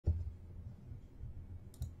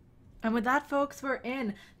And with that, folks, we're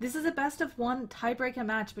in. This is a best-of-1 tiebreaker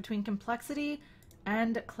match between compLexity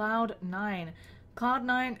and Cloud9.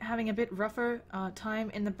 Cloud9 having a bit rougher time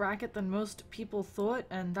in the bracket than most people thought,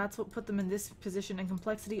 and that's what put them in this position. And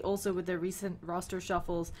compLexity also, with their recent roster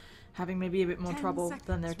shuffles, having maybe a bit more trouble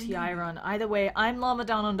than their TI run. Either way, I'm Llama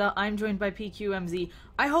Down Under. I'm joined by PQMZ.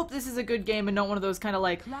 I hope this is a good game and not one of those kind of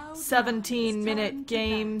like 17-minute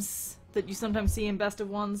games that you sometimes see in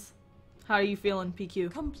best-of-1s. How are you feeling,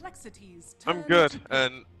 PQ? I'm good,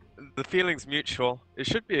 and the feeling's mutual. It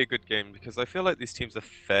should be a good game because I feel like these teams are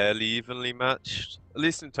fairly evenly matched, at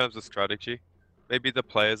least in terms of strategy. Maybe the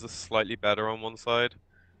players are slightly better on one side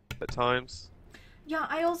at times. Yeah,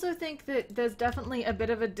 I also think that there's definitely a bit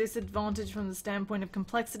of a disadvantage from the standpoint of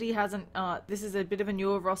compLexity hasn't, this is a bit of a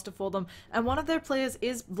newer roster for them, and one of their players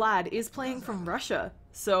is Vlad, is playing from Russia,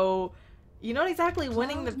 so you're not exactly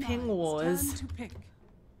winning the ping wars.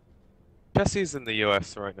 Jesse's in the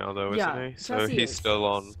US right now though, isn't he? So Jesse he's is. still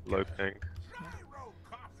on low ping.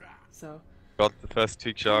 So Got the first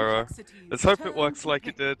 2 gyro. Let's hope it works like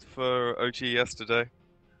it did for OG yesterday.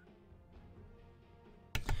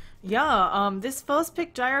 yeah, this first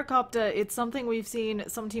pick gyrocopter, it's something we've seen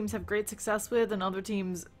some teams have great success with and other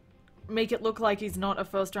teams make it look like he's not a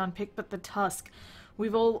first round pick, but the Tusk,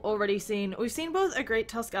 we've seen both a great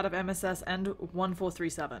Tusk out of MSS and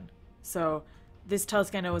 1437. So this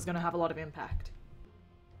Tusk, I know, is going to have a lot of impact.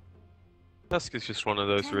 Tusk is just one of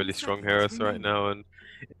those really strong heroes right now, and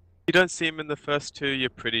if you don't see him in the first 2, you're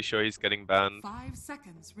pretty sure he's getting banned. 5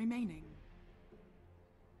 seconds remaining.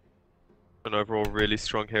 An overall really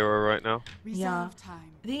strong hero right now. Yeah.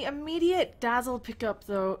 The immediate Dazzle pickup,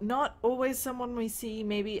 though, not always someone we see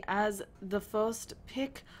maybe as the first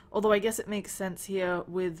pick, although I guess it makes sense here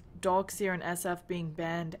with Dogseer and SF being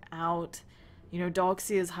banned out. You know,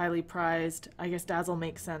 Dogseer is highly prized. I guess Dazzle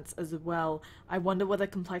makes sense as well. I wonder whether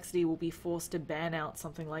compLexity will be forced to ban out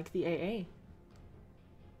something like the AA.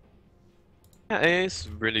 Yeah, AA is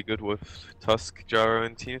really good with Tusk, Gyro,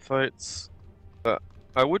 and teamfights, but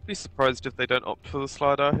I would be surprised if they don't opt for the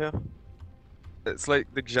Slardar here. It's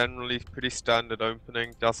like the generally pretty standard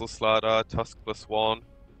opening, Dazzle Slardar, Tusk +1.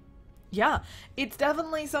 Yeah, it's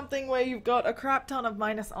definitely something where you've got a crap ton of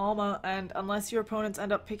minus armor, and unless your opponents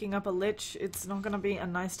end up picking up a Lich, it's not going to be a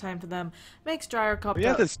nice time for them. Makes Gyrocopter... Oh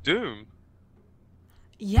yeah, there's Doom.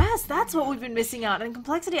 Yes, that's what we've been missing out, and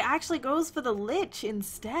compLexity actually goes for the Lich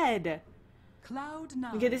instead.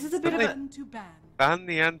 Cloud9. Okay, this is a bit of a... Ban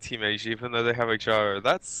the anti-mage even though they have a Gyro.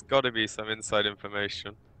 That's gotta be some inside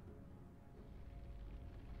information.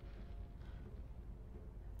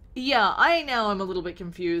 Yeah, I now am a little bit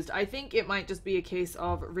confused. I think it might just be a case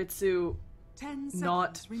of Ritsu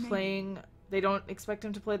not playing. They don't expect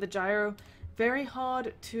him to play the Gyro. Very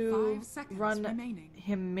hard to run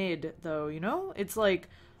him mid, though, you know? It's like,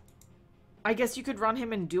 I guess you could run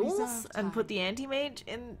him in duels and put the anti-mage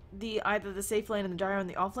in the either the safe lane and the Gyro in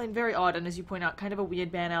the off lane. Very odd, and as you point out, kind of a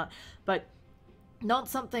weird ban out, but not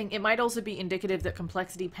something. It might also be indicative that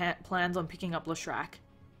compLexity plans on picking up Leshrac.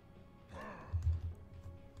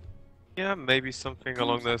 Yeah, maybe something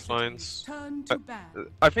along those lines.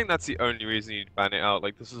 I think that's the only reason you'd ban it out.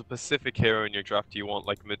 Like, this is a specific hero in your draft you want,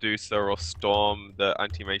 like Medusa or Storm, the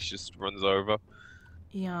anti-mage just runs over.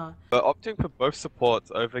 Yeah. But opting for both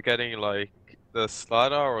supports over getting, like, the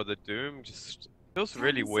Slardar or the Doom just feels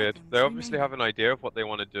really weird. They obviously have an idea of what they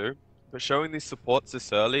want to do, but showing these supports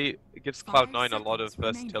this early, it gives Cloud9 a lot of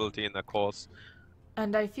versatility in their course.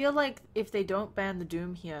 And I feel like if they don't ban the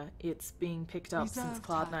Doom here, it's being picked up since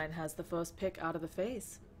Cloud9 has the first pick out of the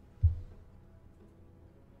phase.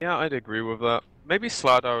 Yeah, I'd agree with that. Maybe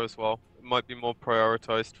Slardar as well. It might be more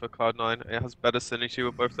prioritized for Cloud9. It has better synergy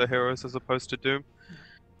with both their heroes as opposed to Doom.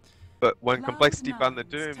 But when compLexity ban the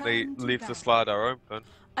Doom, they leave the Slardar open.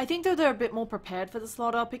 I think though they're a bit more prepared for the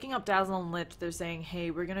Slaughter. Picking up Dazzle and Lich, they're saying,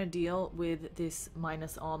 hey, we're gonna deal with this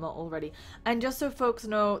minus armor already. And just so folks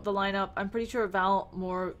know the lineup, I'm pretty sure Val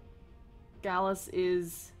More Gallus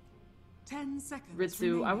is 10 seconds Ritsu.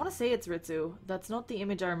 remaining. I want to say it's Ritsu. That's not the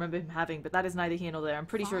image I remember him having, but that is neither here nor there. I'm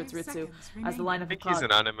pretty sure it's Ritsu as the lineup. I think he's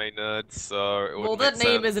an anime nerd, so it would well, that make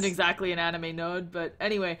name sense. isn't exactly an anime nerd, but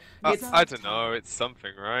anyway. I don't know, it's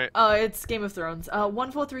something, right? It's Game of Thrones.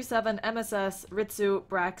 1437, MSS, Ritsu,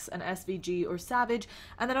 Brax, and SVG or Savage.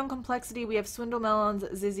 And then on compLexity, we have Swindlemelons,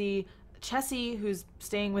 Zizzy, Chessie, who's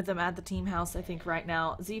staying with them at the team house, I think, right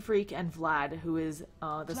now, Z-Freak, and Vlad, who is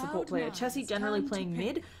the support player. Chessie generally playing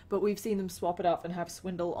mid, but we've seen them swap it up and have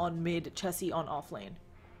Swindle on mid, Chessie on off lane.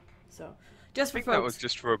 So, just for I think folks. that was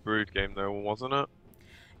just for a Brood game, though, wasn't it?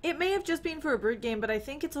 It may have just been for a Brood game, but I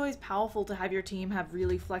think it's always powerful to have your team have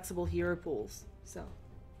really flexible hero pools. So.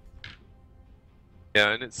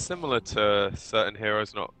 Yeah, and it's similar to certain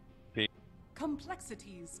heroes not being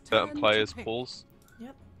Complexity's certain turn players' to pick. pools.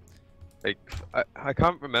 Yep. Like, I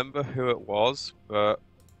can't remember who it was, but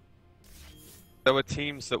there were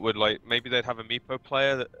teams that would like maybe they'd have a Meepo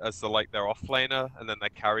player as their off laner, and then their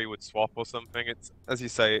carry would swap or something. It's as you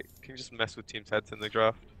say, it can just mess with teams' heads in the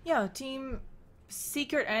draft. Yeah, Team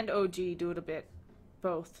Secret and OG do it a bit.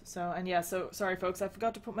 Both. So, and yeah, so sorry folks, I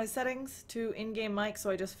forgot to put my settings to in-game mic, so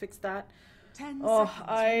I just fixed that. 10 Oh, seconds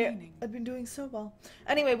remaining. I've been doing so well.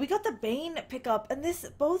 Anyway, we got the Bane pickup, and this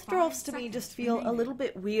both 5 drafts to me seconds just feel a remaining. little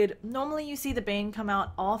bit weird. Normally you see the Bane come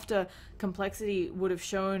out after Complexity would have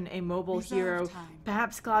shown a mobile Reserve hero. time.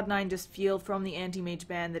 Perhaps Cloud9 just feel from the anti-mage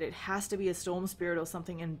ban that it has to be a Storm Spirit or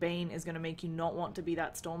something, and Bane is going to make you not want to be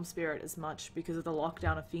that Storm Spirit as much because of the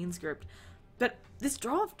lockdown of Fiend script. But this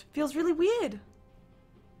draft feels really weird.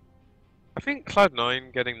 I think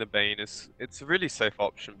Cloud9 getting the Bane it's a really safe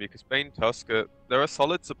option because Bane Tusker, they're a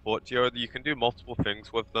solid support duo. You can do multiple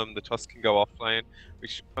things with them. The Tusk can go off lane,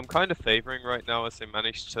 which I'm kind of favoring right now as they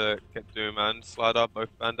managed to get Doom and Slider both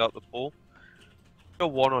banned out the pool. There are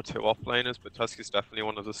one or two off laners, but Tusk is definitely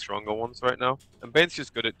one of the stronger ones right now. And Bane's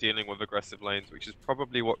just good at dealing with aggressive lanes, which is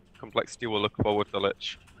probably what Complexity will look for with the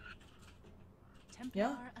Lich.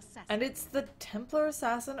 Yeah. And it's the Templar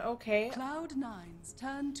Assassin, okay. Cloud9's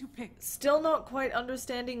turn to pick. Still not quite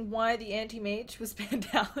understanding why the anti-mage was banned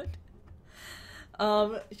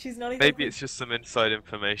out. She's not even... Maybe it's just some inside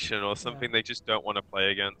information or something they just don't want to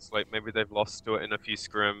play against. Like maybe they've lost to it in a few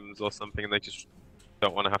scrims or something and they just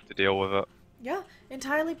don't want to have to deal with it. Yeah,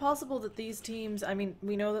 entirely possible that these teams, I mean,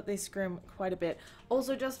 we know that they scrim quite a bit.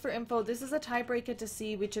 Also, just for info, this is a tiebreaker to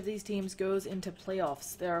see which of these teams goes into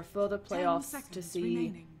playoffs. There are further 10 playoffs seconds to see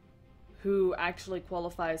remaining. who actually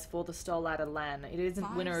qualifies for the Star Ladder LAN. It isn't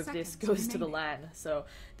 5 winner of this seconds goes to the remaining. LAN. So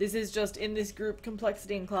this is just in this group,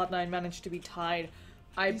 Complexity and Cloud9 managed to be tied.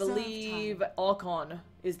 I Reserve believe time. Archon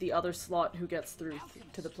is the other slot who gets through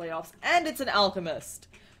to the playoffs. And it's an Alchemist!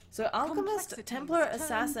 So Alchemist, Complexity's Templar, turn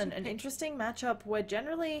Assassin, to an pick. interesting matchup where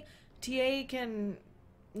generally TA can,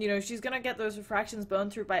 you know, she's gonna get those refractions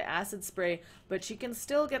burned through by Acid Spray, but she can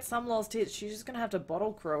still get some lost hits. She's just gonna have to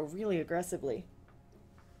Bottle Crow really aggressively.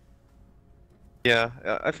 Yeah,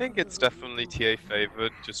 I think it's definitely TA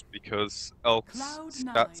favored just because Elk's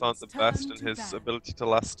stats aren't the best and his ability to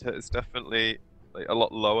last hit is definitely like, a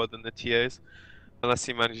lot lower than the TA's. Unless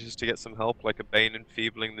he manages to get some help, like a Bane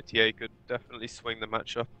enfeebling the TA could definitely swing the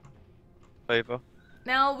matchup in favor.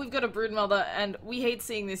 Now we've got a Broodmother, and we hate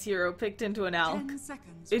seeing this hero picked into an Alk. 10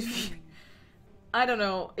 seconds If- remaining. I don't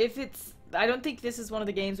know, if it's... I don't think this is one of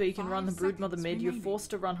the games where you can 5 run the Broodmother seconds mid. You're remaining.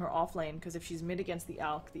 forced to run her off lane, because if she's mid against the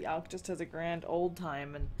Alk just has a grand old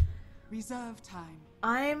time, and Reserve time.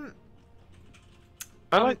 I'm...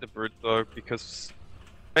 I like the Brood though because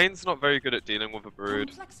Bane's not very good at dealing with a Brood.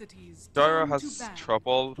 Complexity's Gyro turn has to ban.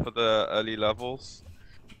 trouble for the early levels.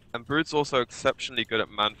 And Brood's also exceptionally good at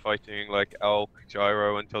man fighting like Elk,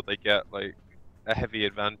 Gyro until they get like a heavy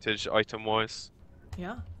advantage item wise.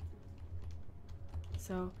 Yeah.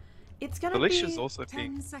 So, it's gonna Delicious be... also 10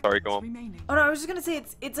 being seconds sorry, go on. remaining. Oh no, I was just gonna say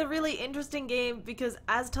it's a really interesting game because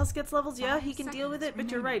as Tusk gets levels, yeah, 5 he can deal with it, seconds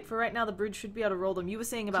but you're remaining. right. For right now, the Brood should be able to roll them. You were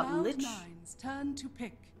saying about Lich. Cloud9's turn to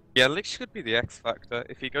pick. Yeah, Lich could be the X factor.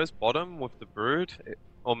 If he goes bottom with the Brood,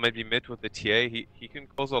 or maybe mid with the TA, he can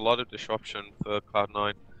cause a lot of disruption for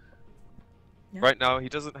Cloud9. Yeah. Right now, he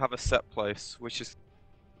doesn't have a set place, which is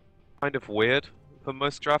kind of weird for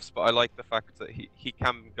most drafts, but I like the fact that he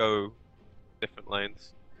can go different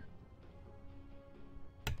lanes.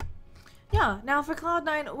 Yeah, now for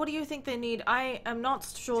Cloud9, what do you think they need? I am not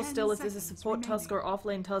sure 10 still if this is seconds support Tusk or remaining.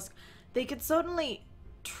 offlane Tusk. They could certainly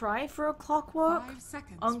try for a Clockwork 5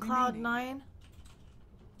 seconds on remaining. Cloud9.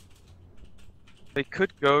 They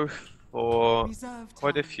could go for Reserve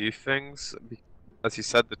quite a time. few things. As you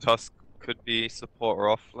said, the Tusk could be support or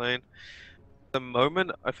off lane. At the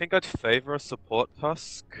moment, I think I'd favor a support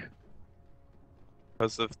Tusk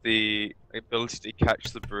because of the ability to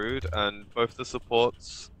catch the Brood, and both the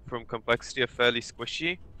supports from Complexity are fairly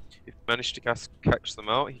squishy. If you manage to catch them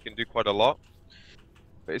out, he can do quite a lot.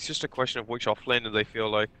 But it's just a question of which offlaner they feel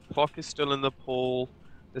like. Clock is still in the pool.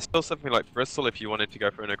 There's still something like Bristle if you wanted to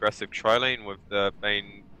go for an aggressive tri-lane with the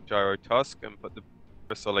Bane Gyro Tusk and put the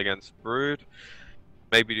Bristle against Brood.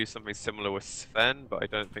 Maybe do something similar with Sven, but I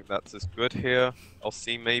don't think that's as good here.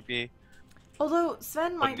 LC maybe. Although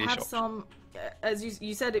Sven might niche have option. some, as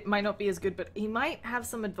you said, it might not be as good, but he might have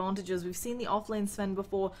some advantages. We've seen the offlane Sven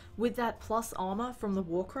before with that plus armor from the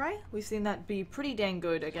Warcry. We've seen that be pretty dang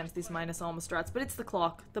good against these minus armor strats, but it's the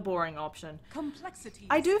clock, the boring option. Complexity's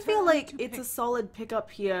I do feel turn like to it's a pick. solid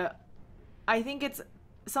pickup here. I think it's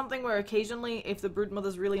something where occasionally, if the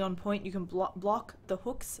broodmother's really on point, you can block the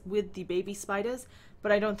hooks with the baby spiders,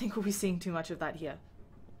 but I don't think we'll be seeing too much of that here.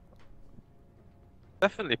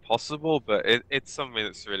 Definitely possible, but it's something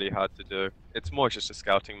that's really hard to do. It's more just a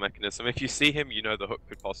scouting mechanism. If you see him, you know the hook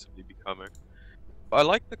could possibly be coming. But I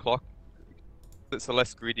like the clock. It's a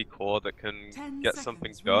less greedy core that can 10 get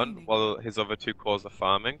something seconds done remaining. while his other two cores are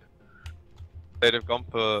farming. If they'd have gone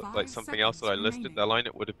for 5 like something else that I seconds listed, remaining. their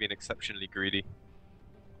lineup would have been exceptionally greedy.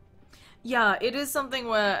 Yeah, it is something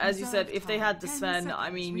where, as you said, Reserve if they time, had the 10 Sven, I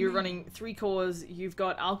seconds mean, you're remaining. running 3 cores, you've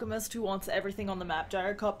got Alchemist who wants everything on the map,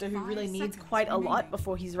 Gyrocopter who 5 really needs seconds quite a lot remaining.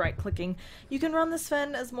 before he's right-clicking. You can run the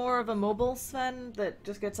Sven as more of a mobile Sven that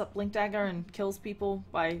just gets up Blink Dagger and kills people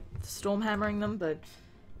by storm hammering them, but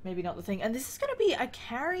maybe not the thing. And this is going to be a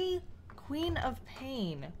carry Queen of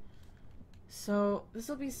Pain. So this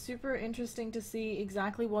will be super interesting to see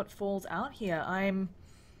exactly what falls out here.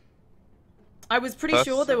 I was pretty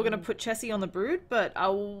sure they were going to put Chessie on the Brood, but I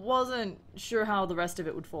wasn't sure how the rest of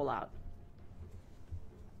it would fall out.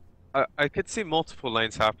 I could see multiple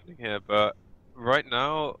lanes happening here, but right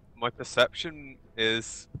now my perception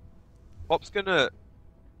is Pop's gonna.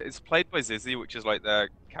 It's played by Zizzy, which is like their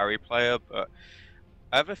carry player, but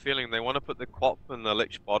I have a feeling they want to put the Quap and the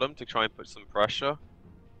Lich bottom to try and put some pressure.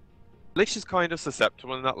 Lich is kind of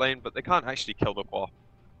susceptible in that lane, but they can't actually kill the Quap,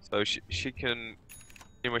 so she can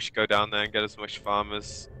pretty much go down there and get as much farm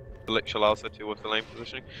as the Lich allows her to with the lane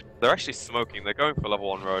positioning. They're actually smoking. They're going for level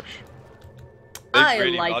 1 Rosh. They I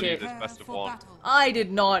really like value it. this best of For 1. battle. I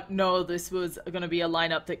did not know this was going to be a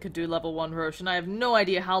lineup that could do level 1 Rosh, and I have no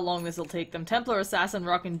idea how long this will take them. Templar Assassin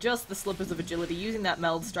rocking just the slippers of agility, using that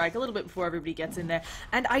meld strike a little bit before everybody gets in there.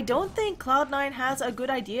 And I don't think Cloud9 has a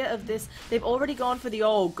good idea of this. They've already gone for the,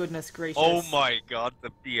 oh goodness gracious. Oh my god,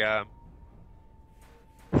 the BM.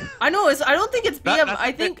 I know, I don't think it's BM, That's I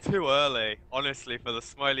a think... bit too early, honestly, for the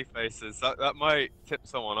smiley faces. That might tip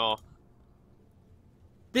someone off.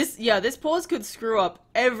 This pause could screw up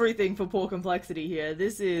everything for poor complexity here.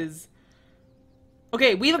 This is...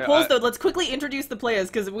 Okay, we have a pause though. Let's quickly introduce the players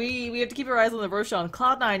because we have to keep our eyes on the Roshan.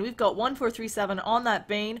 Cloud9, we've got 1437 on that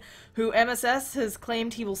Bane, who MSS has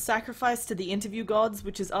claimed he will sacrifice to the interview gods,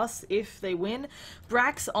 which is us if they win.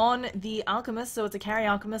 Brax on the Alchemist, so it's a carry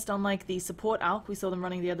Alchemist unlike the support Alch we saw them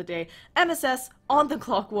running the other day. MSS on the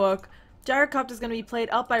Clockwork. Gyrocopter is going to be played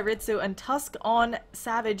up by Ritsu, and Tusk on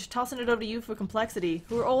Savage, tossing it over to you for Complexity,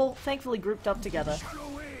 who are all thankfully grouped up together.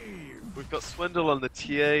 We've got Swindle on the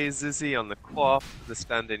TA, Zizzy on the Quap, the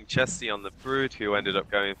stand-in Chesty on the Brood, who ended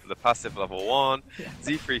up going for the passive level 1,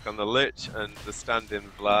 Z-Freak on the Lich, and the stand-in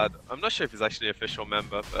Vlad. I'm not sure if he's actually an official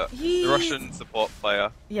member, but the Russian support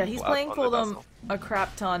player. Yeah, he's Vlad playing on for the them vessel. a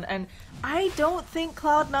crap ton, and I don't think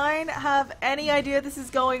Cloud9 have any idea this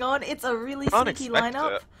is going on. It's a really Can't sneaky expect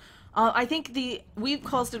lineup. it. I think we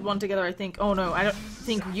costed one together, I think. Oh no, I don't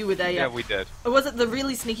think you were there yet. Yeah, we did. Or was it the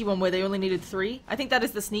really sneaky one where they only needed 3? I think that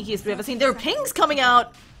is the sneakiest we've ever seen. There are pings coming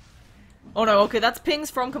out! Oh no, okay, that's pings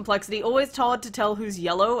from Complexity. Always hard to tell who's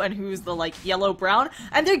yellow and who's the, like, yellow-brown.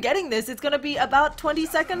 And they're getting this. It's gonna be about 20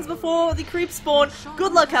 seconds before the creeps spawn.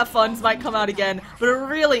 Good luck, have fun. Might come out again. But it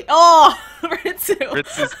really... Oh! Ritsu!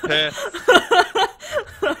 Ritz is pissed.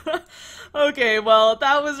 Okay, well,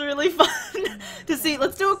 that was really fun to see.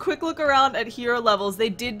 Let's do a quick look around at hero levels. They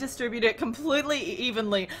did distribute it completely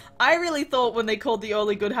evenly. I really thought when they called the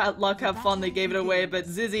only good luck, have fun, they gave it away, but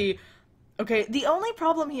Zizzy... Okay, the only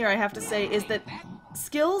problem here, I have to say, is that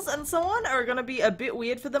skills and so on are going to be a bit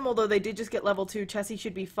weird for them, although they did just get level 2. Chessie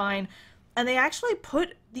should be fine. And they actually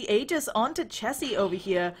put the Aegis onto Chessie over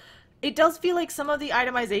here. It does feel like some of the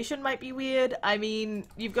itemization might be weird. I mean,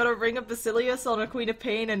 you've got a Ring of Basilius on a Queen of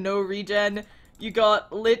Pain and no regen. You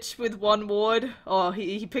got Lich with 1 ward. Oh,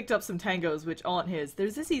 he picked up some tangos, which aren't his.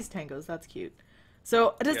 There's Zizzy's tangos, that's cute.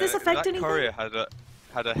 So, does this affect anything? That courier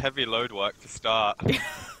had a heavy load work to start.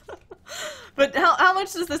 But how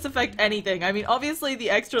much does this affect anything? I mean, obviously the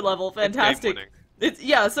extra level, fantastic.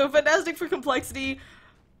 Yeah, so fantastic for Complexity.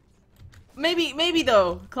 Maybe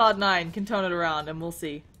though, Cloud9 can tone it around, and we'll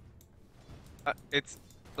see. It's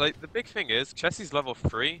like the big thing is Chessie's level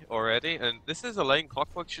 3 already, and this is a lane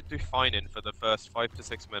Clockwork should do fine in for the first 5 to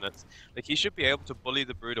 6 minutes. Like he should be able to bully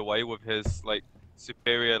the Brood away with his like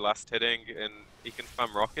superior last hitting, and he can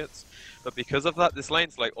spam rockets. But because of that, this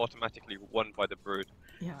lane's like automatically won by the Brood.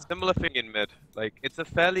 Yeah. Similar thing in mid. Like it's a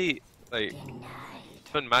fairly like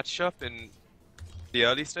fun matchup in the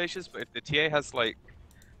early stages, but if the TA has like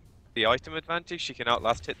the item advantage, she can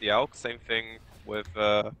outlast hit the Alk. Same thing with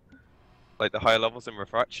like the higher levels in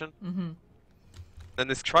refraction. Then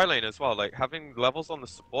this tri-lane as well, like having levels on the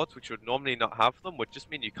supports which would normally not have them would just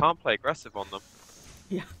mean you can't play aggressive on them.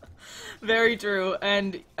 Yeah, very true.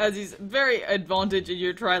 And as he's very advantage in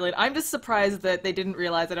your tri lane, I'm just surprised that they didn't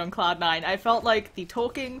realize it on Cloud9. I felt like the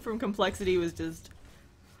talking from complexity was just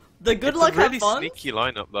the good luck, It's a really have fun. sneaky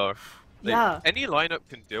lineup though. Yeah. Any lineup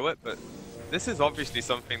can do it, but this is obviously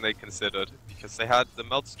something they considered because they had the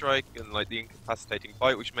melt strike and like the incapacitating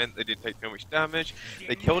bite, which meant they didn't take too much damage.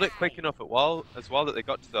 They killed it quick enough as well that they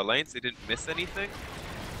got to their lanes. They didn't miss anything.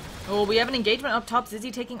 Oh, we have an engagement up top.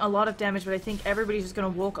 Zizzy taking a lot of damage, but I think everybody's just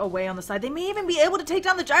going to walk away on the side. They may even be able to take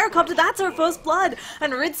down the gyrocopter. That's our first blood.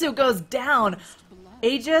 And Ritsu goes down.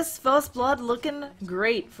 Aegis, first blood, looking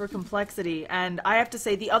great for complexity. And I have to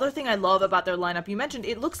say, the other thing I love about their lineup, you mentioned,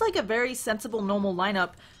 it looks like a very sensible, normal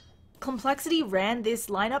lineup. Complexity ran this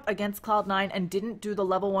lineup against Cloud9 and didn't do the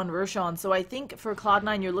level 1 Roshan. So I think for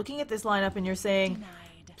Cloud9, you're looking at this lineup and you're saying,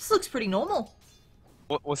 this looks pretty normal.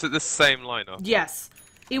 Was it the same lineup? Yes.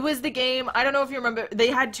 It was the game, I don't know if you remember, they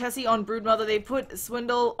had Chessie on Broodmother, they put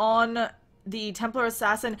Swindle on the Templar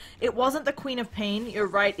Assassin. It wasn't the Queen of Pain, you're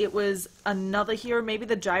right, it was another hero, maybe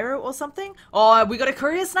the Gyro or something. Oh, we got a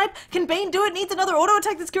Courier Snipe? Can Bane do it? Needs another auto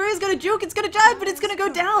attack. This Courier's gonna juke, it's gonna jive, but it's gonna go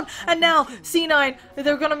down. And now, C9,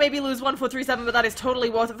 they're gonna maybe lose 1-4-3-7, but that is totally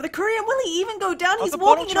worth it for the Courier. Will he even go down? He's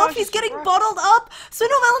walking it off, he's getting bottled up.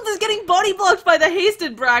 Swindle Melons is getting body blocked by the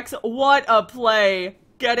hasted Brax. What a play.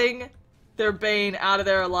 Getting their Bane out of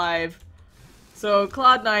there alive. So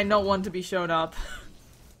Cloud9 not one to be shown up.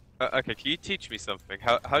 Okay, can you teach me something?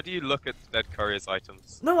 How do you look at dead courier's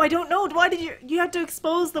items? No, I don't know. Why did you have to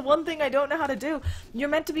expose the one thing I don't know how to do? You're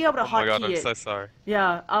meant to be able to hotkey it. Oh my god, I'm so sorry.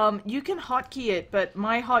 Yeah, you can hotkey it, but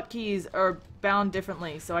my hotkeys are bound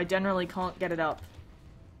differently, so I generally can't get it up.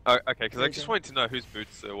 Oh, okay, because I just wanted to know whose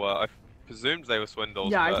boots they were. I presumed they were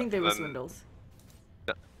Swindles. Yeah, I think they were Swindles.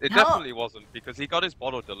 It definitely wasn't, because he got his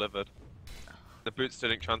bottle delivered. The boots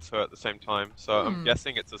didn't transfer at the same time, so I'm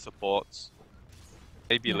guessing it's a support.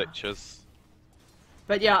 Maybe liches.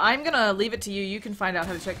 But yeah, I'm gonna leave it to you. You can find out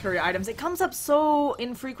how to check courier items. It comes up so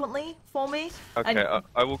infrequently for me. Okay,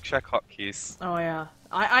 I will check hotkeys. Oh yeah.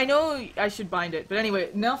 I know I should bind it, but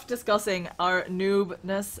anyway, enough discussing our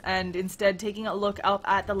noobness and instead taking a look up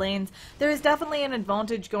at the lanes. There is definitely an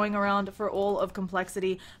advantage going around for all of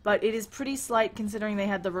complexity, but it is pretty slight considering they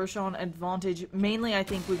had the Roshan advantage. Mainly, I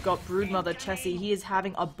think we've got Broodmother Chessie. He is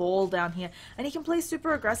having a ball down here, and he can play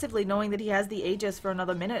super aggressively knowing that he has the Aegis for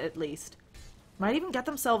another minute at least. Might even get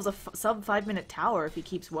themselves a sub 5-minute tower if he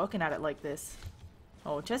keeps working at it like this.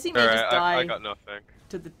 Oh, Chessie may just die I got nothing.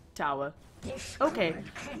 to the tower. Okay.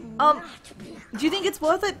 Do you think it's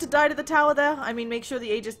worth it to die to the tower there? I mean, make sure the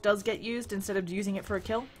Aegis does get used instead of using it for a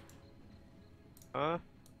kill?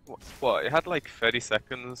 What? It had like 30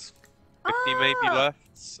 seconds, 50 maybe left,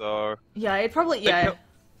 so... Yeah, it probably, yeah.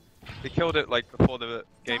 They killed it like before the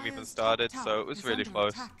game even started, so it was really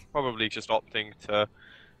close. Probably just opting to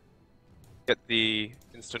get the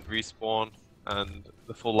instant respawn and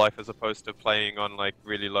the full life as opposed to playing on like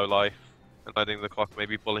really low life and letting the clock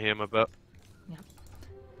maybe bully him a bit. Yeah.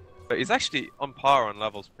 But he's actually on par on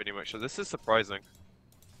levels pretty much, so this is surprising.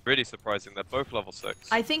 Really surprising, they're both level 6.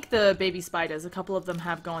 I think the baby spiders, a couple of them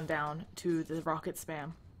have gone down to the rocket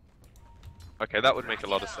spam. Okay, that would make a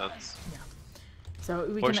lot of sense. Yeah. So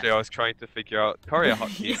we Fortunately, I was trying to figure out courier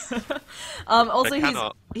hotkeys. Also,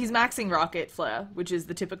 he's maxing rocket flare, which is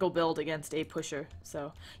the typical build against a pusher.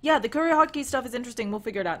 So yeah, the courier hotkey stuff is interesting. We'll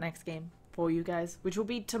figure it out next game for you guys, which will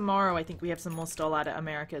be tomorrow. I think we have some more stall out at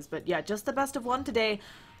Americas, but yeah, just the best of one today.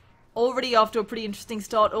 Already off to a pretty interesting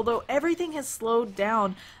start, although everything has slowed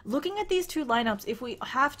down. Looking at these two lineups, if we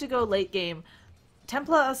have to go late game,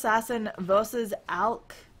 Templar Assassin versus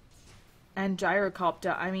Alk and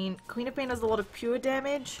Gyrocopter. I mean, Queen of Pain does a lot of pure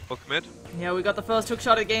damage. Hook mid. Yeah, we got the first hook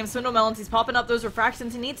shot of the game. Swindle Melons, he's popping up those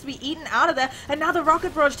refractions. He needs to be eaten out of there. And now the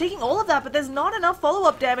Rocket Barrage taking all of that, but there's not enough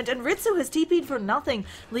follow-up damage. And Ritsu has TP'd for nothing,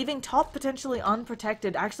 leaving top potentially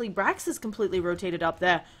unprotected. Actually, Brax is completely rotated up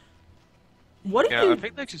there. What do you... Yeah, I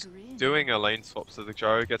think they're just doing a lane swap so the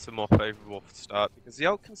Gyro gets a more favorable start, because the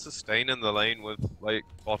Elk can sustain in the lane with, like,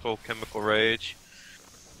 Bottle, Chemical Rage.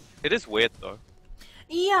 It is weird, though.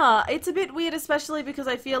 Yeah, it's a bit weird, especially because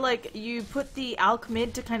I feel like you put the Alk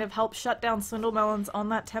mid to kind of help shut down Swindle Melons on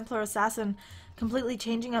that Templar Assassin. Completely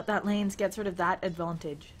changing up that lanes gets rid of that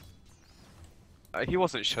advantage. He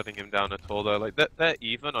wasn't shutting him down at all, though. Like, they're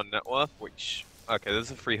even on net worth, which... Okay,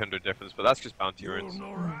 there's a 300 difference, but that's just bounty runes.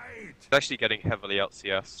 He's actually getting heavily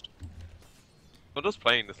LCS'd. But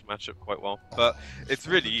playing this matchup quite well. But it's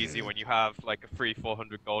really easy when you have like a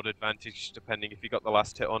 300-400 gold advantage, depending if you got the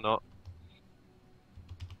last hit or not.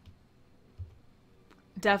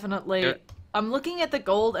 Definitely. I'm looking at the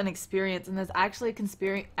gold and experience, and there's actually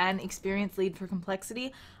an experience lead for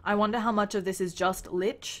complexity. I wonder how much of this is just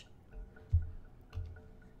Lich.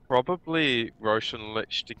 Probably Rosh and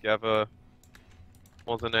Lich together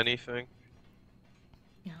more than anything.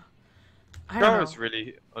 Yeah. I don't know. Gyro's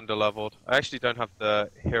really underleveled. I actually don't have the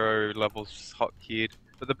hero levels hotkeyed,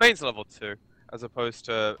 but the Bane's level 2, as opposed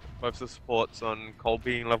to both the supports on Cole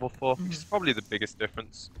being level 4, which is probably the biggest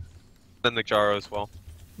difference. Then the Gyro as well.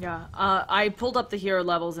 Yeah, I pulled up the hero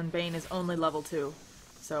levels and Bane is only level 2.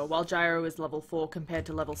 So while Gyro is level 4 compared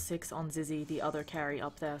to level 6 on Zizzy, the other carry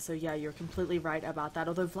up there. So yeah, you're completely right about that.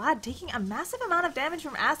 Although Vlad taking a massive amount of damage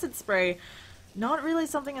from Acid Spray, not really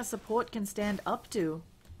something a support can stand up to.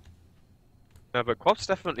 No, but Quap's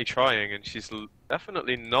definitely trying, and she's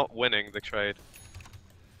definitely not winning the trade.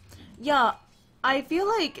 Yeah, I feel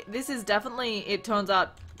like this is definitely, it turns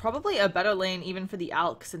out, probably a better lane even for the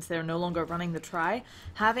Alk since they're no longer running the try.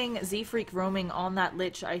 Having Z-Freak roaming on that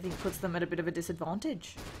Lich, I think, puts them at a bit of a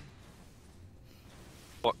disadvantage.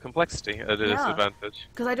 What complexity at a disadvantage?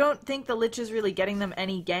 Because I don't think the Lich is really getting them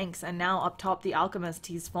any ganks, and now up top the Alchemist,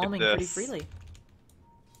 he's farming pretty freely.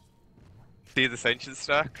 See this ancient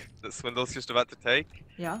stack that Swindle's just about to take?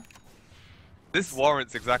 Yeah. This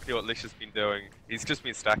warrants exactly what Lich has been doing. He's just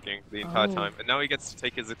been stacking the entire time, and now he gets to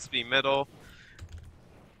take his XP middle.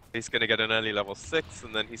 He's going to get an early level 6,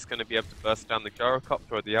 and then he's going to be able to burst down the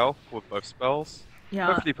Gyrocopter or the Elk with both spells. Yeah.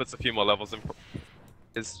 Hopefully he puts a few more levels in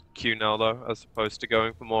his Q now, though, as opposed to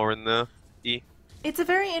going for more in the E. It's a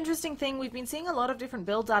very interesting thing. We've been seeing a lot of different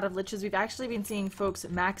builds out of Liches. We've actually been seeing folks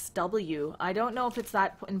max W. I don't know if it's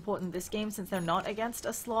that important this game since they're not against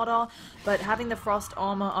a Slaughter, but having the Frost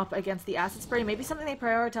Armor up against the Acid Spray may be something they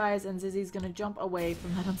prioritize, and Zizzy's gonna jump away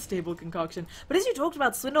from that unstable concoction. But as you talked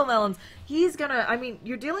about Swindle Melons, he's gonna, I mean,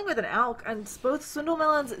 you're dealing with an Alk, and both Swindle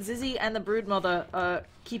Melons, Zizzy, and the Broodmother are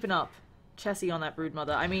keeping up. Chessie on that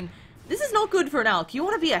Broodmother. I mean, this is not good for an Alk. You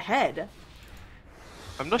want to be ahead.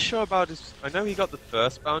 I'm not sure about his... I know he got the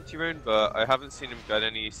first bounty rune, but I haven't seen him get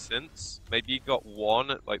any since. Maybe he got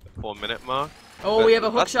one at like the 4-minute mark. Oh, we have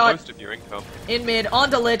a hook shot. That's most of your income. In mid,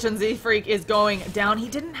 onto Lich, and Z-Freak is going down. He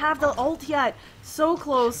didn't have the ult yet. So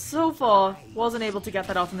close, so far. Wasn't able to get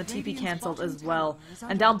that off, and the TP cancelled as well.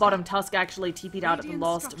 And down bottom, Tusk actually TP'd out at the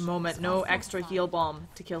last moment. No extra heal bomb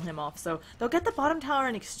to kill him off. So they'll get the bottom tower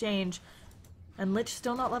in exchange. And Lich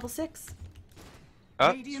still not level 6.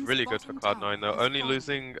 That's really good for Cloud9 though, only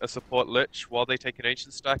losing a support Lich while they take an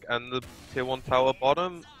Ancient stack and the tier 1 tower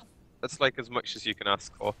bottom, that's like as much as you can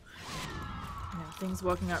ask for. Yeah, things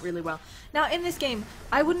working out really well. Now in this game,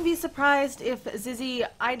 I wouldn't be surprised if Zizzy,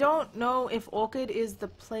 I don't know if Orchid is the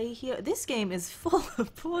play here. This game is full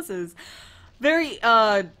of pauses. Very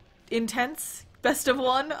intense, best of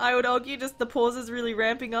one, I would argue, just the pauses really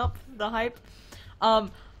ramping up the hype.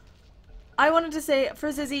 I wanted to say, for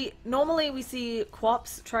Zizzy, normally we see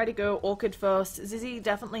Quaps try to go Orchid first. Zizzy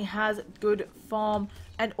definitely has good farm.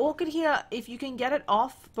 And Orchid here, if you can get it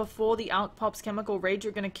off before the Alk pops Chemical Rage,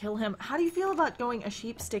 you're going to kill him. How do you feel about going a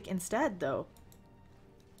Sheep Stick instead, though?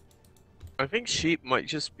 I think Sheep might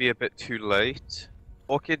just be a bit too late.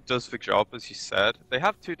 Orchid does the job, as you said. They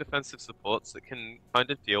have 2 defensive supports that can kind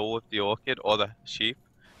of deal with the Orchid or the Sheep,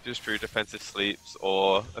 just through defensive sleeps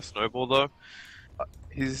or a Snowball, though.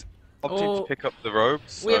 He's opting to pick up the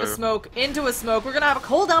robes. So... We have a smoke. Into a smoke. We're gonna have a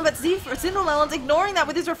cooldown, but Cindermelon's ignoring that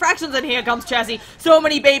with his refractions, and here comes Chessie. So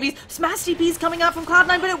many babies. Smash TP's coming out from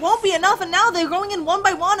Cloud9, but it won't be enough, and now they're going in one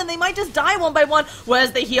by one, and they might just die one by one.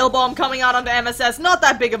 Where's the heal bomb coming out onto MSS? Not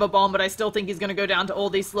that big of a bomb, but I still think he's gonna go down to all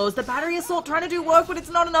these slows. The battery assault trying to do work, but it's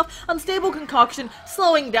not enough. Unstable concoction,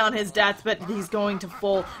 slowing down his death, but he's going to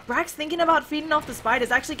fall. Brax thinking about feeding off the spiders,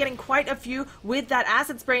 actually getting quite a few with that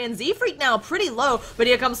acid spray, and Z-Freak now pretty low, but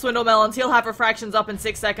here comes Swindle Melons. He'll have refractions up in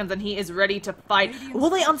 6 seconds, and he is ready to fight. Will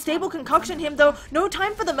they unstable concoction him, though? No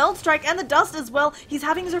time for the melt strike and the dust as well. He's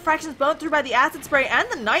having his refractions burnt through by the acid spray and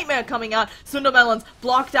the nightmare coming out. Swindle Melons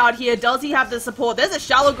blocked out here. Does he have the support? There's a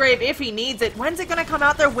shallow grave if he needs it. When's it gonna come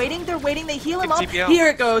out? They're waiting. They heal him up. Here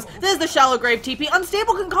it goes. There's the shallow grave TP.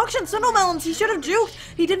 Unstable concoction. Swindle Melons, he should have juked.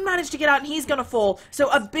 He didn't manage to get out, and he's gonna fall. So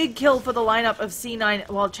a big kill for the lineup of C9,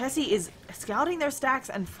 while Chessie is scouting their stacks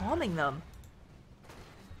and farming them.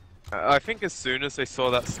 I think as soon as they saw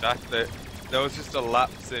that stack, there was just a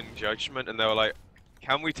lapse in judgment, and they were like,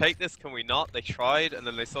 can we take this, can we not? They tried, and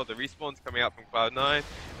then they saw the respawns coming out from Cloud9,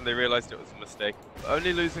 and they realized it was a mistake.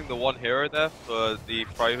 Only losing the 1 hero there for the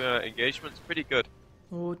private engagement is pretty good.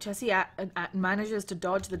 Oh, Chessie manages to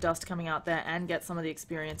dodge the dust coming out there and get some of the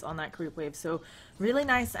experience on that creep wave, so really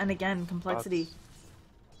nice, and again, complexity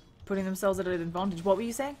putting themselves at an advantage. What were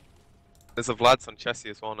you saying? There's a Vlad's on Chessie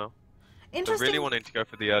as well now. They're Interesting. really wanting to go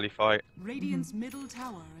for the early fight. Radiant's middle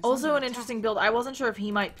tower is Also under an interesting build. I wasn't sure if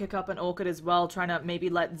he might pick up an Orchid as well, trying to maybe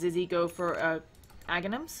let Zizzy go for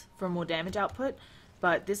Aghanims for more damage output.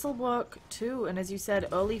 But this'll work too, and as you said,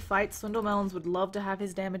 early fight, Swindlemelons would love to have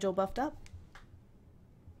his damage all buffed up.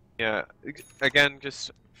 Yeah, again,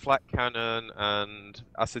 just flat cannon and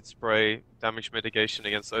acid spray damage mitigation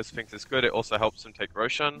against those things is good. It also helps them take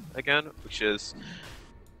Roshan again, which is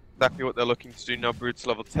exactly what they're looking to do now. Brood's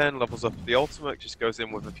level 10, levels up the ultimate, just goes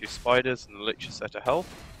in with a few spiders and a Lich set of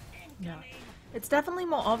health. Yeah. It's definitely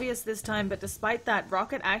more obvious this time, but despite that,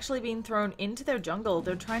 Rocket actually being thrown into their jungle,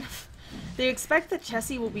 they're trying to... They expect that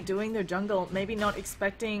Chessie will be doing their jungle, maybe not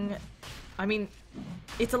expecting... I mean,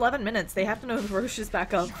 it's 11 minutes. They have to know the Rosh is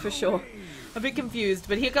back up, for sure. A bit confused,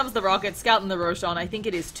 but here comes the Rocket, scouting the Rosh on. I think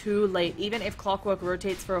it is too late. Even if Clockwork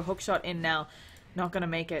rotates for a hookshot in now, not gonna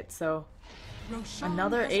make it, so...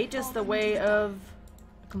 Another Aegis the way of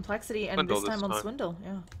complexity, and Swindle this time on time. Swindle,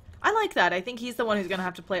 yeah. I like that. I think he's the one who's gonna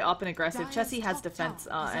have to play up and aggressive. Chessie has defense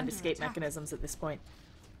and escape mechanisms at this point.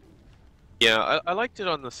 Yeah, I liked it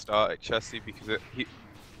on the start at Chessie because he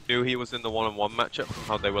knew he was in the one-on-one matchup from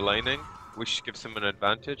how they were laning, which gives him an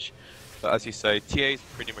advantage. But as you say, TA is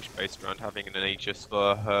pretty much based around having an Aegis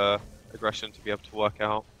for her aggression to be able to work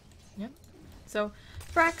out. Yep. So,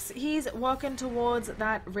 Brax, he's walking towards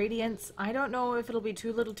that Radiance. I don't know if it'll be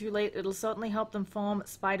too little too late. It'll certainly help them farm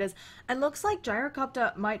spiders. And looks like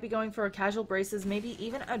Gyrocopter might be going for a casual braces, maybe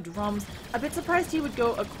even a drums. A bit surprised he would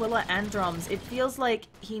go Aquila and drums. It feels like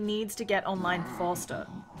he needs to get online faster.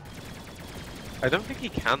 I don't think he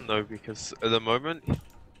can though, because at the moment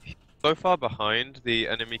he's so far behind the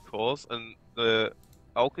enemy cores, and the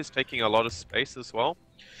Ulk is taking a lot of space as well.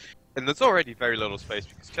 And there's already very little space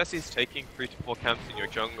because Chessie's taking 3 to 4 camps in your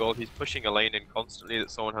jungle. He's pushing a lane in constantly that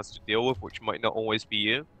someone has to deal with, which might not always be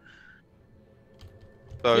you.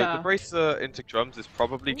 So Yeah. the bracer into drums is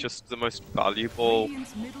probably just the most valuable.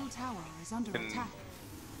 Radiant's middle tower is under Can attack.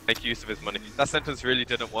 make use of his money. That sentence really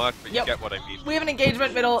didn't work, but Yep. you get what I mean. We have an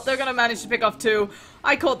engagement middle. They're gonna manage to pick off 2.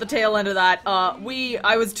 I caught the tail end of that.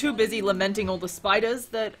 I was too busy lamenting all the spiders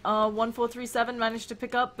that 1437 managed to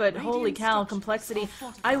pick up, but holy cow, complexity.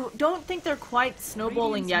 I don't think they're quite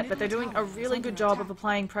snowballing yet, but they're doing a really good job of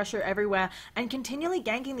applying pressure everywhere and continually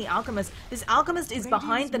ganking the Alchemist. This Alchemist is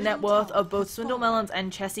behind the net worth of both Swindlemelons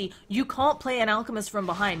and Chessie. You can't play an Alchemist from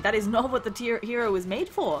behind. That is not what the hero is made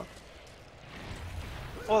for.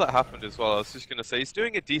 Before that happened as well, I was just going to say he's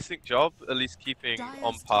doing a decent job, at least keeping Dire's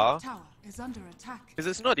on par. top tower is under attack. Because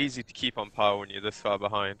it's not easy to keep on par when you're this far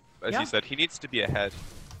behind. As Yeah. you said, he needs to be ahead.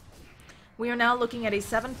 We are now looking at a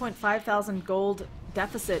 7.5 thousand gold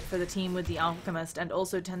deficit for the team with the Alchemist and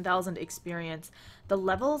also 10,000 experience. The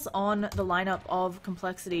levels on the lineup of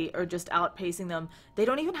complexity are just outpacing them. They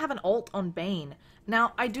don't even have an ult on Bane.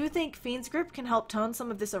 Now, I do think Fiend's Grip can help turn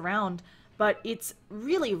some of this around, but it's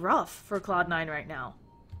really rough for Cloud9 right now.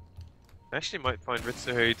 I actually might find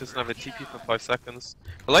Ritsu here, he doesn't have a TP for 5 seconds.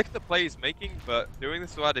 I like the play he's making, but doing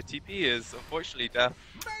this without a TP is unfortunately death.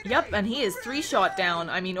 Yep, and he is 3-shot down.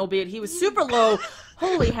 I mean, albeit he was super low.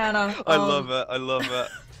 Holy Hannah. I love it, I love it.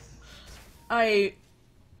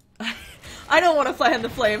 I don't want to fan the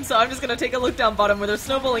flame, so I'm just going to take a look down bottom where they're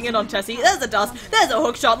snowballing in on Chessie. There's a dust. There's a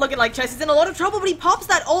hook shot looking like Chessie's in a lot of trouble, but he pops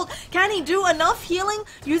that ult. Can he do enough healing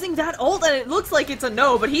using that ult? And it looks like it's a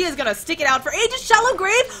no, but he is going to stick it out for ages. Shallow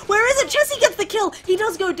grave. Where is it? Chessie gets the kill. He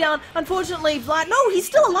does go down. Unfortunately, Vlad... No, he's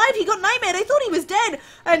still alive. He got Nightmare. I thought he was dead.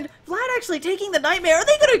 And Vlad actually taking the Nightmare. Are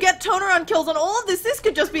they going to get turnaround kills on all of this? This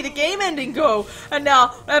could just be the game-ending go. And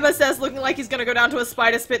now MSS looking like he's going to go down to a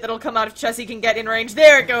spider spit that'll come out if Chessie can get in range.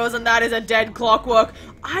 There it goes, and that is a dead Clockwork.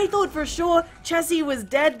 I thought for sure Chessie was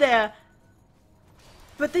dead there.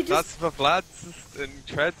 But they just... That's the Vlads and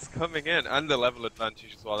Treads coming in, and the level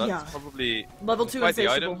advantage as well. That's Yeah. probably... Level 2 despite the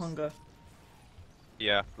insatiable items, hunger.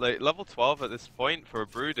 Yeah, like level 12 at this point for a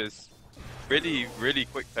Brood is really, really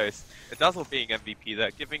quick pace. And Dazzle being MVP there,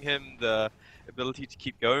 giving him the ability to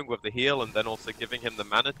keep going with the heal, and then also giving him the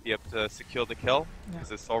mana to be able to secure the kill, because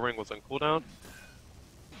his Soul Ring was on cooldown.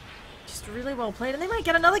 Just really well played, and they might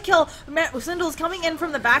get another kill. Sindle's coming in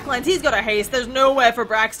from the backlines. He's got a haste. There's nowhere for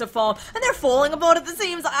Brax to fall, and they're falling apart at the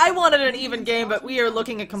seams. I wanted an even game, but we are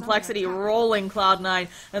looking at complexity rolling Cloud9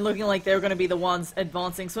 and looking like they're going to be the ones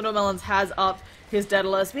advancing. Swindlemelons has up his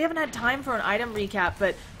Daedalus. We haven't had time for an item recap,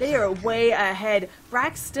 but they are way ahead.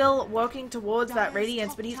 Brax still working towards that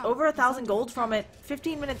Radiance, but he's over 1,000 gold from it.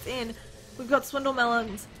 15 minutes in. We've got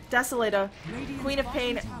Swindlemelons, Desolator, Queen of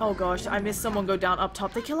Pain. Oh gosh, I missed someone go down up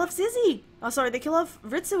top. They kill off Zizzy! Oh, sorry, they kill off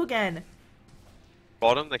Ritsu again.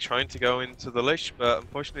 bottom. They're trying to go into the Lich, but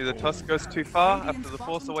unfortunately the Tusk goes too far after Radiant's the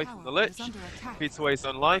bottom force away from the tower is Lich. under attack. Beats away his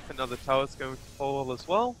own life, and now the tower's going to fall as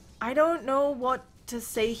well. I don't know what to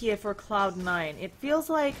say here for Cloud9. It feels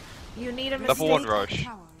like you need a mistake. Level 1 Rosh.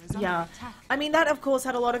 Tower is under Yeah, attack. I mean that of course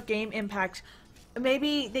had a lot of game impact.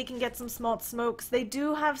 Maybe they can get some smart smokes. They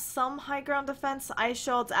do have some high ground defense, ice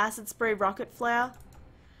shards, acid spray, rocket flare.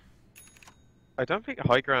 I don't think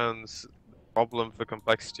high ground's a problem for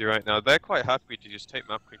complexity right now. They're quite happy to just take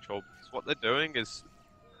map control because what they're doing is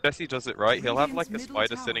Jesse does it right. He'll have like a Radiant's spider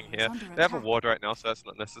middle sitting tower here. is under They have a attack. ward right now, so that's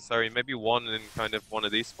not necessary. Maybe one in kind of one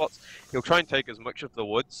of these spots. He'll try and take as much of the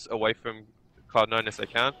woods away from Cloud9 as they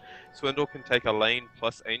can. Swindle can take a lane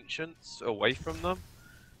plus Ancients away from them.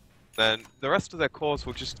 Then the rest of their cores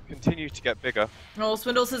will just continue to get bigger. Oh,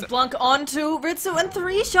 Swindles his Blunk onto Ritsu and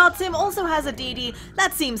 3-shots him. Also has a DD.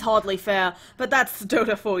 That seems hardly fair, but that's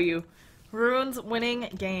Dota for you. Runes winning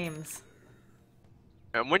games.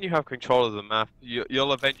 And when you have control of the map,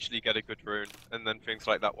 you'll eventually get a good rune, and then things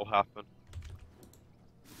like that will happen.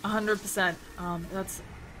 100%. That's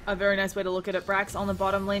a very nice way to look at it. Brax on the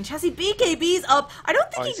bottom lane. Chessie BKB's up. I don't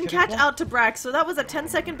think Oh, he he's can getting catch blocked. out to Brax, so that was a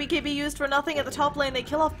 10-second BKB used for nothing at the top lane. They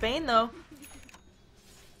kill off Bane, though.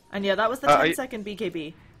 And yeah, that was the 10-second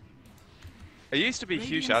BKB. I used to be a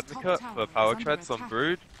huge Radiant's top advocate tower for is power under treads on attack.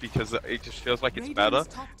 Brood because it just feels like it's Radiant's better.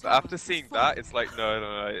 top But tower after has seeing fallen. that, it's like,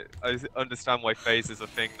 no. I understand why phase is a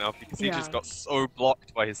thing now because he Yeah. just got so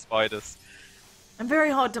blocked by his spiders. And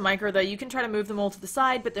very hard to micro, though. You can try to move them all to the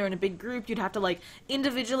side, but they're in a big group. You'd have to, like,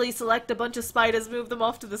 individually select a bunch of spiders, move them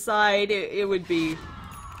off to the side. It would be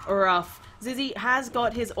rough. Zizzy has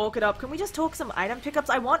got his Orchid up. Can we just talk some item pickups?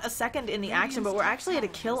 I want a second in the action, but we're actually at a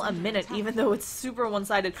kill a minute, even though it's super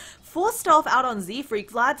one-sided. 4 staff out on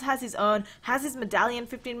Z-Freak. Vlad's has his own, has his medallion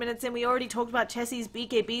 15 minutes in. We already talked about Chessie's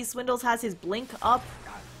BKB. Swindles has his Blink up.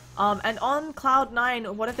 And on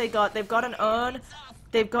Cloud9, what have they got? They've got an urn.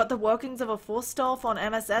 They've got the workings of a 4-staff on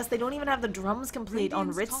MSS. They don't even have the drums complete on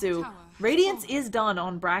Radiant's top Ritsu. tower has Radiance fallen. is done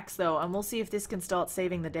on Brax, though, and we'll see if this can start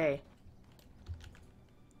saving the day.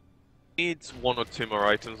 Needs 1 or 2 more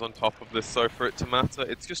items on top of this so for it to matter.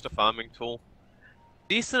 It's just a farming tool.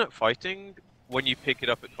 Decent at fighting when you pick it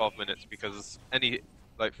up at 12 minutes because any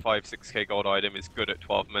like 5-6k gold item is good at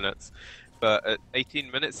 12 minutes. But at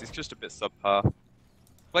 18 minutes it's just a bit subpar.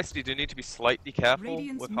 Complexity do need to be slightly careful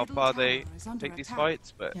Radiant's with how middle far they tower is under take these attack.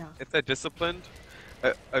 fights, but Yeah. if they're disciplined,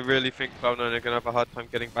 I really think Cloud9 are going to have a hard time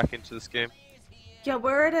getting back into this game. Yeah,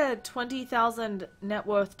 we're at a 20,000 net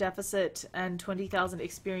worth deficit and 20,000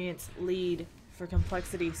 experience lead for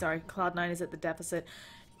Complexity. Sorry, Cloud9 is at the deficit.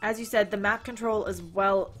 As you said, the map control as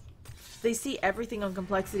well. They see everything on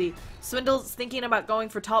Complexity. Swindle's thinking about going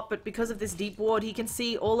for top, but because of this deep ward, he can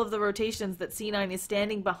see all of the rotations that C9 is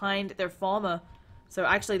standing behind their farmer. So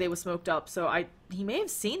actually, they were smoked up. So he may have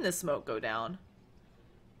seen the smoke go down.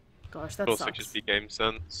 Gosh, that It also sucks. just be game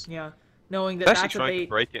sense. Yeah, knowing that They're actually that's a trying to bait.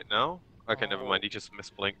 break it now. Okay, never Oh. mind, he just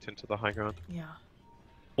misblinked into the high ground. Yeah.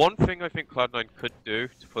 One thing I think Cloud9 could do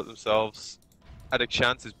to put themselves at a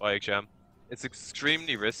chance is buy a gem. It's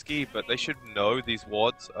extremely risky, but they should know these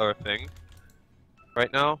wards are a thing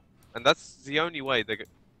right now. And that's the only way they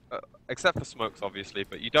except for smokes, obviously,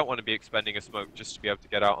 but you don't want to be expending a smoke just to be able to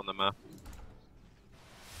get out on the map.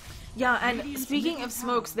 Yeah, and Radiant's speaking middle of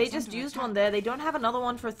smokes, they tower is just under used attack. one there. They don't have another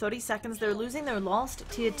one for 30 seconds. They're losing their last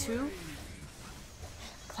tier 2.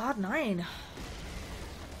 Cloud9.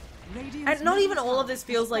 Radiant's And not middle even all of tower this has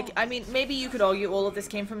feels like, I fallen. mean, maybe you could argue all of this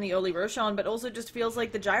came from the early Roshan, but also just feels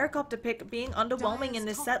like the Gyrocopter pick being underwhelming in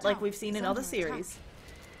this Dyer's set top like we've tower seen is in other under attack. series.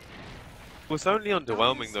 It was only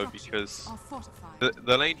underwhelming Dyer's though structures because are fortified.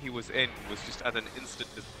 the lane he was in was just at an instant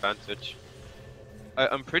disadvantage.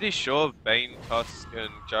 I'm pretty sure Bane, Tusk, and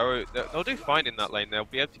Jaro, they'll do fine in that lane. They'll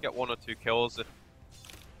be able to get 1 or 2 kills if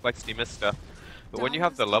Complexity missed her. But when you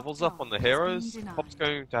have the Dyer's levels top up on the tower has been heroes, denied. Pop's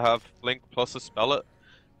going to have Blink plus a spell at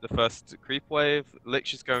the first creep wave.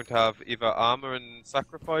 Lich is going to have either armor and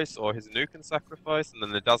sacrifice or his nuke and sacrifice, and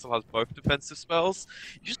then the Dazzle has both defensive spells.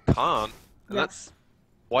 You just can't, and Yeah. that's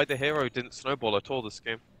why the hero didn't snowball at all this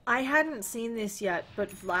game. I hadn't seen this yet, but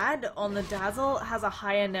Vlad on the Dazzle has a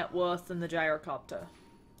higher net worth than the Gyrocopter.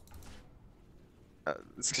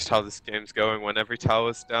 It's just how this game's going when every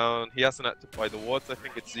tower's down. He hasn't had to buy the wards, I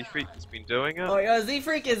think it's Z-Freak that's been doing it. Oh yeah,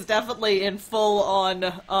 Z-Freak is definitely in full on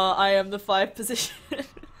I am the 5 position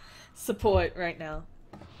support right now.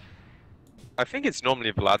 I think it's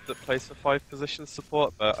normally Vlad that plays for 5 position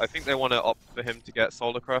support, but I think they want to opt for him to get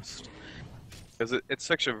Solar Crust. Because it's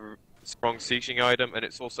such a strong sieging item, and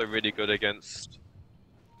it's also really good against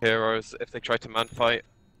heroes if they try to man fight.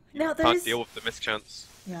 You Now, can't there's- deal with the mischance.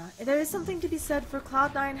 Yeah, there is something to be said for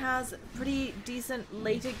Cloud9 has pretty decent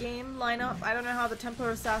later game lineup. I don't know how the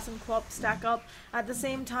Templar Assassin co-op stack up. At the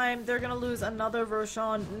same time, they're going to lose another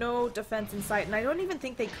Roshan, no defense in sight, and I don't even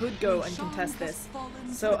think they could go and contest this.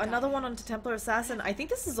 So another one onto Templar Assassin. I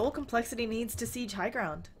think this is all complexity needs to siege high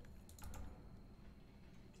ground.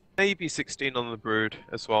 Maybe 16 on the Brood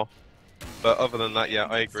as well. But other than that, yeah,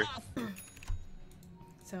 I agree.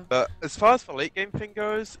 So. But as far as the late game thing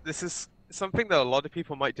goes, this is something that a lot of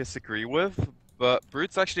people might disagree with, but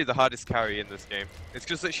Brood's actually the hardest carry in this game. It's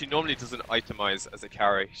just that she normally doesn't itemize as a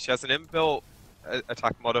carry. She has an inbuilt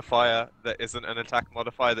attack modifier that isn't an attack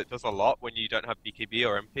modifier that does a lot when you don't have BKB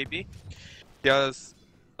or MKB. She has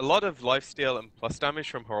a lot of lifesteal and plus damage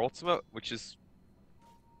from her ultimate, which is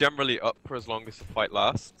generally up for as long as the fight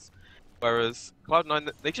lasts. Whereas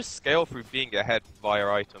Cloud9, they just scale through being ahead via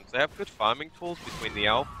items. They have good farming tools between the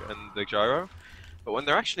Alk and the Gyro, but when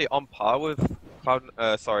they're actually on par with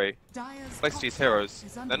Complexity's heroes,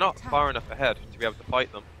 they're not far enough ahead to be able to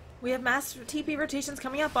fight them. We have mass TP rotations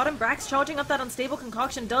coming up. Bottom Brax charging up that unstable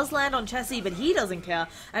concoction does land on Chessie, but he doesn't care.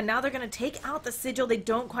 And now they're going to take out the sigil. They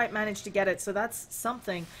don't quite manage to get it, so that's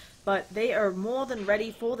something. But they are more than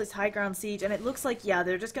ready for this high ground siege, and it looks like, yeah,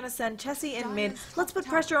 they're just going to send Chessie in mid. Let's put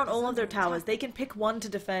pressure on all of their towers. They can pick one to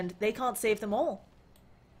defend. They can't save them all.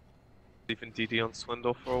 Even DD on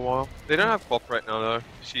Swindle for a while. They don't have Bop right now though.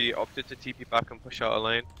 She opted to TP back and push out a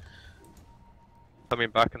lane.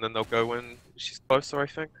 Coming back and then they'll go when she's closer, I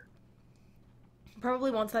think.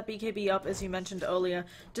 Probably wants that BKB up, as you mentioned earlier,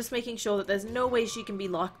 just making sure that there's no way she can be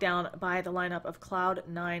locked down by the lineup of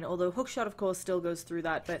Cloud9, although Hookshot, of course, still goes through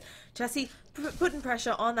that. But Chessie putting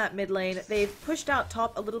pressure on that mid lane. They've pushed out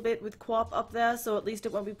top a little bit with Quap up there, so at least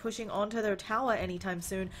it won't be pushing onto their tower anytime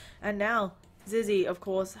soon. And now, Zizzy, of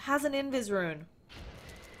course, has an Invis rune.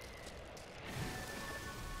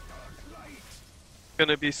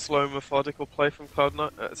 Gonna be slow, methodical play from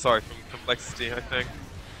Cloud9. Sorry, from complexity, I think.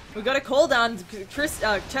 We got a cooldown.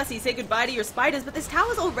 Chessie, say goodbye to your spiders, but this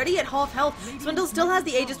tower's already at half health. Swindle still has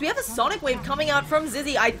the Aegis. We have a Sonic Wave coming out from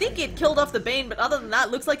Zizzy. I think it killed off the Bane, but other than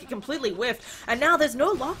that, looks like it completely whiffed. And now there's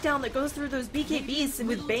no lockdown that goes through those BKBs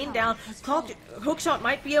with Bane down. Hookshot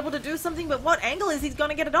might be able to do something, but what angle is he's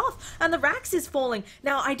gonna get it off? And the Rax is falling.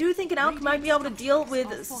 Now, I do think an Alk might be able to deal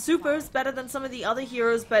with supers better than some of the other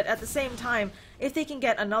heroes, but at the same time, if they can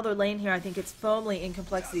get another lane here, I think it's firmly in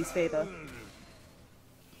Complexity's favor.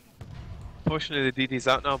 Unfortunately, the DD's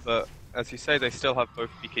out now, but as you say, they still have both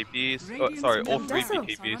BKBs. Sorry, all three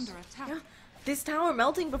BKBs. Yeah. This tower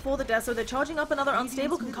melting before the Deso. They're charging up another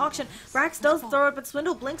unstable concoction. Rax does throw it, but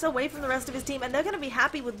Swindle blinks away from the rest of his team, and they're going to be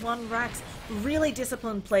happy with one Rax. Really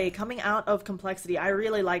disciplined play coming out of Complexity. I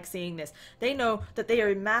really like seeing this. They know that they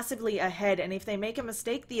are massively ahead, and if they make a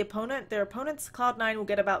mistake, their opponent's Cloud9 will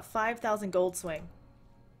get about 5,000 gold swing.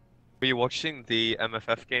 Were you watching the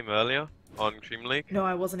MFF game earlier on Dream League? No,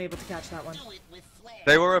 I wasn't able to catch that one.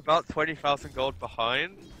 They were about 20,000 gold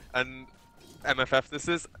behind, and MFF this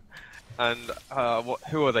is, and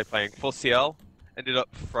who are they playing? Full CL ended up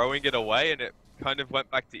throwing it away, and it kind of went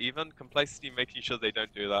back to even. Complexity making sure they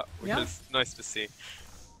don't do that, which is nice to see.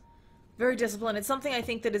 Very disciplined. It's something I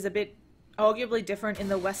think that is a bit arguably different in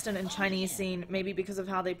the Western and Chinese scene, maybe because of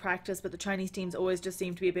how they practice, but the Chinese teams always just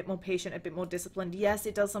seem to be a bit more patient, a bit more disciplined. Yes,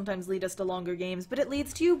 it does sometimes lead us to longer games, but it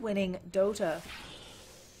leads to you winning Dota.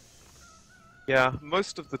 Yeah,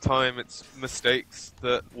 most of the time it's mistakes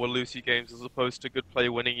that will lose you games as opposed to good play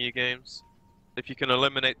winning you games. If you can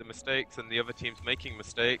eliminate the mistakes and the other team's making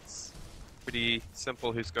mistakes, pretty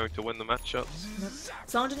simple who's going to win the matchups.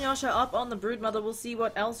 Sanj and Yasha up on the Broodmother. We'll see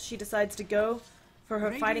what else she decides to go for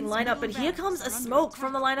her fighting lineup, but here comes a smoke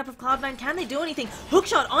from the lineup of Cloud9. Can they do anything?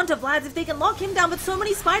 Hookshot onto Vlads if they can lock him down, but so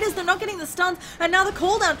many spiders, they're not getting the stuns, and now the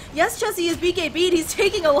cooldown. Yes, Chessie is BKB'd, he's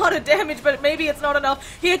taking a lot of damage, but maybe it's not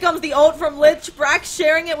enough. Here comes the ult from Lich, Brax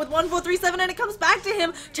sharing it with 1437, and it comes back to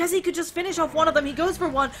him. Chessie could just finish off one of them, he goes for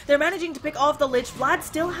one. They're managing to pick off the Lich. Vlad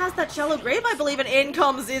still has that shallow grave, I believe, and in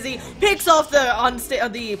comes Zizzy, picks off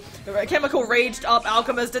the chemical raged up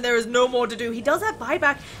Alchemist, and there is no more to do. He does have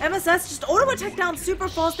buyback. MSS just auto-attack down super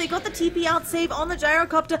fast. They got the TP out save on the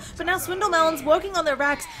Gyrocopter, but now Swindlemelon's working on their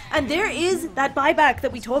racks, and there is that buyback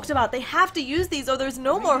that we talked about. They have to use these or there's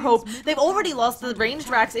no more hope. They've already lost the ranged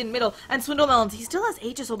racks in middle, and Swindlemelon's, he still has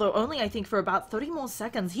Aegis, although only I think for about 30 more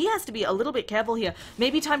seconds. He has to be a little bit careful here.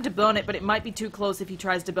 Maybe time to burn it, but it might be too close if he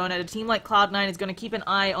tries to burn it. A team like Cloud9 is going to keep an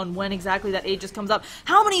eye on when exactly that Aegis comes up.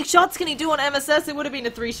 How many shots can he do on MSS? It would have been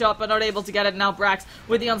a 3-shot, but not able to get it. Now Brax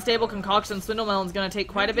with the unstable concoction. Swindlemelon's going to take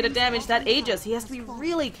quite a bit of damage. That Aegis, he has to be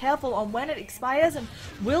really careful on when it expires, and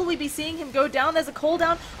will we be seeing him go down? There's a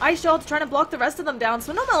cooldown. Ice Shield's trying to block the rest of them down.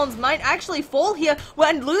 Swindlemelons might actually fall here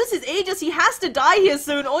and lose his Aegis. He has to die here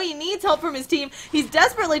soon, or he needs help from his team. He's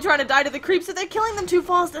desperately trying to die to the creeps, so they're killing them too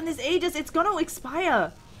fast, and this Aegis, it's gonna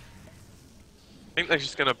expire. I think they're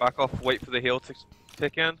just gonna back off, wait for the heal to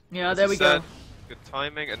kick in. Yeah, there we go. Good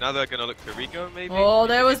timing, and now they're gonna look to Rigo, maybe? Oh,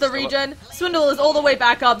 there was the regen. Swindle is all the way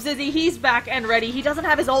back up. Zizzy, he's back and ready. He doesn't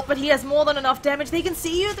have his ult, but he has more than enough damage. They can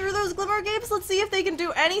see you through those glimmer games. Let's see if they can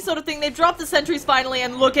do any sort of thing. They've dropped the sentries finally,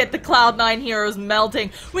 and look at the Cloud9 heroes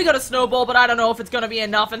melting. We got a snowball, but I don't know if it's gonna be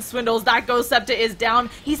enough, and Swindle's that Ghost Scepter is down.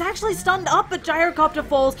 He's actually stunned up, but Gyrocopter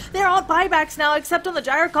falls. There aren't buybacks now, except on the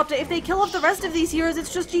Gyrocopter. If they kill off the rest of these heroes,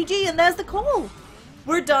 it's just GG, and there's the call.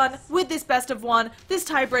 We're done with this best of one, this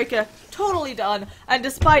tiebreaker, totally done. And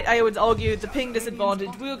despite, I would argue, the ping disadvantage,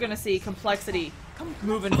 we're gonna see complexity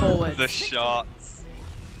moving forward. The shots.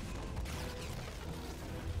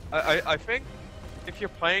 I think if you're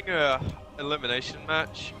playing a elimination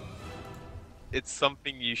match, it's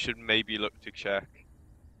something you should maybe look to check.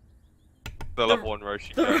 The level 1 Rosh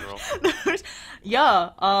in general. Yeah,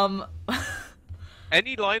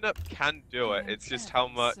 Any lineup can do it, it's just how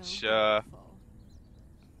much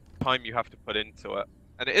time you have to put into it.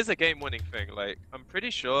 And it is a game-winning thing. Like, I'm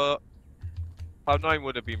pretty sure Cloud9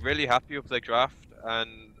 would have been really happy with their draft, and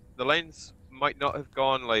the lanes might not have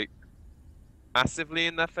gone, like, massively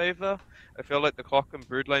in their favor. I feel like the Clock and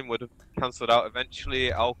Brood lane would have cancelled out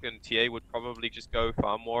eventually. Alk and TA would probably just go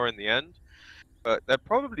far more in the end. But they're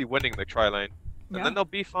probably winning the tri lane, and then they'll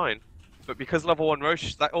be fine. But because level 1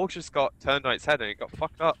 Rosh, that all just got turned on its head and it got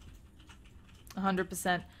fucked up.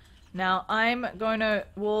 100%. Now,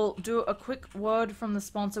 we'll do a quick word from the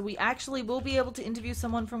sponsor. We actually will be able to interview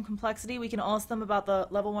someone from complexity. We can ask them about the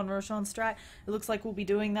level 1 Roshan strat. It looks like we'll be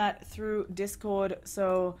doing that through Discord.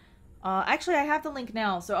 So, actually, I have the link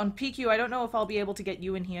now. So on PQ, I don't know if I'll be able to get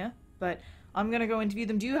you in here, but I'm going to go interview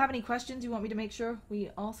them. Do you have any questions you want me to make sure we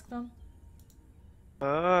ask them?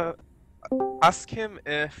 Ask him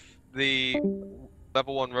if the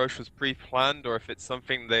level 1 Rosh was pre-planned, or if it's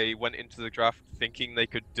something they went into the draft thinking they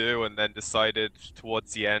could do and then decided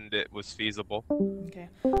towards the end it was feasible. Okay.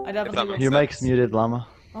 I definitely will. Your mic's muted, Llama.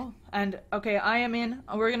 Oh, and okay, I am in.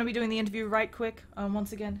 We're going to be doing the interview right quick.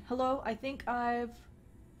 Once again, hello, I think I've...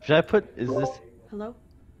 Should I put, is this... Hello?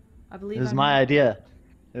 I believe It was my idea.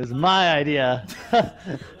 It was my idea.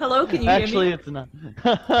 Hello, can you hear me? Actually, it's not.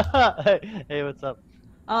 Hey, what's up?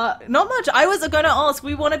 Not much. I was gonna ask,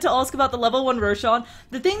 we wanted to ask about the level 1 Roshan.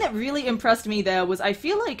 The thing that really impressed me there was I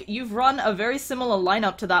feel like you've run a very similar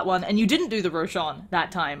lineup to that one, and you didn't do the Roshan that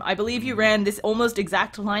time. I believe you ran this almost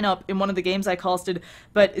exact lineup in one of the games I casted,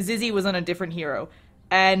 but Zizzy was on a different hero.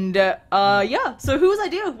 And, yeah, so whose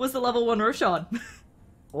idea was the level 1 Roshan?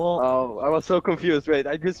 Well, oh, I was so confused. Wait,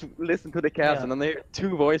 I just listened to the cast and then I heard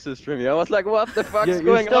two voices from you. I was like, what the fuck's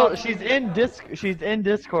going on? She's in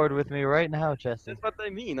Discord with me right now, Chester. That's what I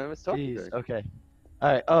mean. I was talking to her. Okay.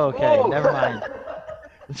 Alright, oh, okay, Whoa. never mind.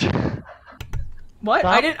 What?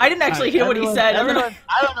 Stop. I didn't actually hear what he said. I don't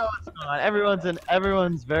know what's going on.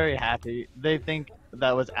 Everyone's very happy. They think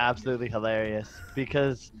that was absolutely hilarious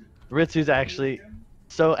because Ritsu's actually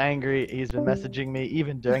so angry. He's been messaging me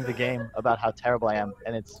even during the game about how terrible I am,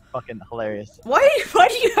 and it's fucking hilarious. Why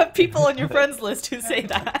do you have people on your friends list who say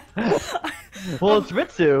that? Well, it's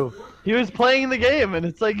Ritsu. He was playing the game, and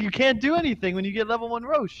it's like you can't do anything when you get level 1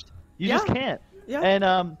 Rosh. You just can't. Yeah.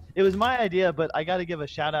 And it was my idea, but I got to give a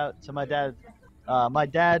shout out to my dad,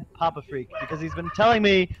 Papa Freak, because he's been telling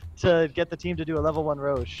me to get the team to do a level 1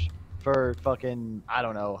 Rosh for fucking I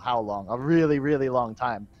don't know how long, a really, really long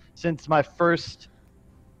time, since my first.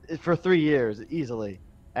 For 3 years, easily.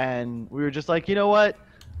 And we were just like, you know what?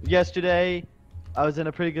 Yesterday, I was in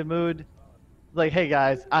a pretty good mood. Like, hey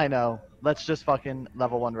guys, I know. Let's just fucking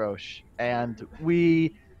level 1 Rosh. And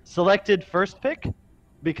we selected first pick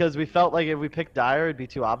because we felt like if we picked Dire, it'd be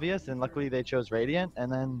too obvious. And luckily they chose Radiant.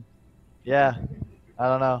 And then, yeah, I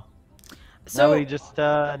don't know. So now we just,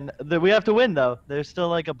 we have to win though. There's still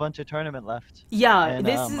like a bunch of tournament left. Yeah, and,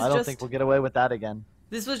 this is I don't think we'll get away with that again.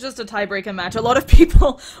 This was just a tiebreaker match. A lot of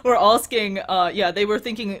people were asking, yeah, they were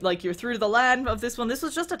thinking, like, you're through to the land of this one. This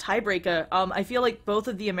was just a tiebreaker. I feel like both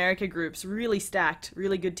of the America groups really stacked,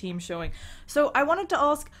 really good team showing. So I wanted to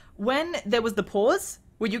ask, when there was the pause,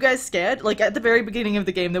 were you guys scared? Like, at the very beginning of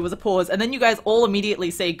the game, there was a pause, and then you guys all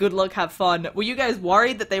immediately say, good luck, have fun. Were you guys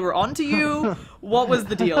worried that they were onto you? What was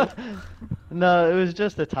the deal? No, it was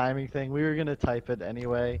just a timing thing. We were gonna type it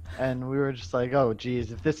anyway, and we were just like, "Oh,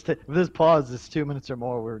 geez, if this pause is 2 minutes or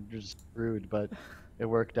more, we're just screwed." But it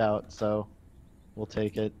worked out, so we'll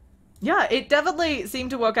take it. Yeah, it definitely seemed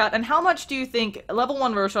to work out. And how much do you think level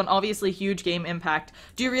 1 Roshan, obviously huge game impact.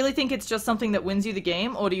 Do you really think it's just something that wins you the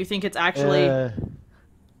game, or do you think it's actually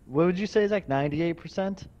What would you say is like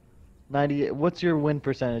 98%? 98. What's your win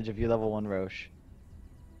percentage if you level 1 Rosh?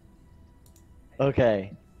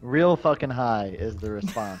 Okay, real fucking high is the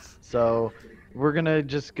response. So we're gonna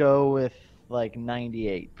just go with like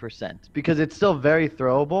 98% because it's still very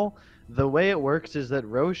throwable. The way it works is that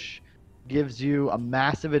Rosh gives you a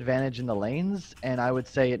massive advantage in the lanes, and I would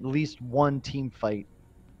say at least one team fight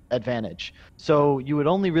advantage. So you would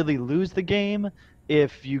only really lose the game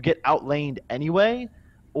if you get outlaned anyway,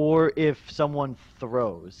 or if someone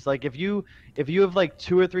throws. Like if you have like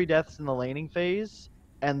 2 or 3 deaths in the laning phase,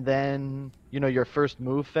 and then your first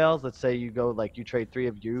move fails. Let's say you go like you trade 3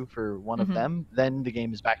 of you for one of them, then the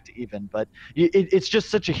game is back to even. But it's just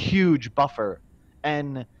such a huge buffer,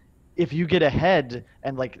 and if you get ahead,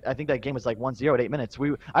 and like I think that game was like 1-0 at 8 minutes.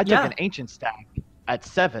 I took an ancient stack at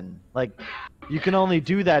 7. Like you can only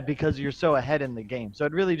do that because you're so ahead in the game. So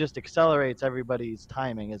it really just accelerates everybody's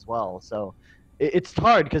timing as well. So it's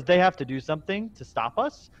hard because they have to do something to stop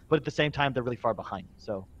us, but at the same time they're really far behind.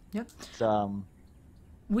 So it's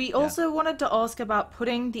We also wanted to ask about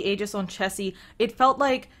putting the Aegis on Chessie. It felt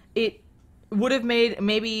like it would have made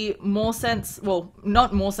maybe more sense, well,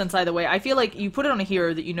 not more sense either way. I feel like you put it on a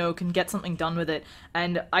hero that can get something done with it,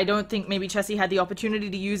 and I don't think maybe Chessie had the opportunity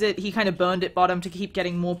to use it. He kind of burned it bottom to keep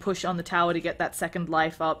getting more push on the tower to get that second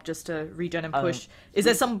life up just to regen and push. Is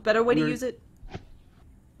there some better way to use it?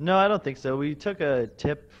 No, I don't think so. We took a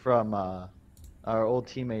tip from our old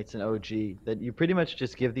teammates in OG that you pretty much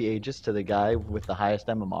just give the Aegis to the guy with the highest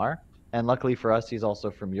MMR. And luckily for us, he's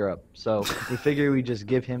also from Europe. So we figure we just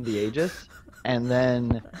give him the Aegis, and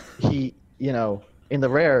then he, in the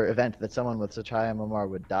rare event that someone with such high MMR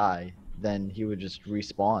would die, then he would just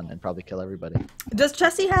respawn and probably kill everybody. Does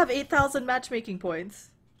Chessie have 8,000 matchmaking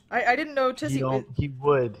points? I didn't know Chessie... He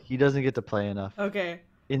would. He doesn't get to play enough. Okay.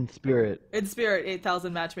 In spirit. In spirit,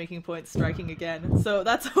 8,000 matchmaking points striking again. So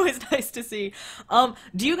that's always nice to see.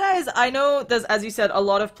 Do you guys, I know there's, as you said, a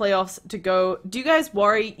lot of playoffs to go. Do you guys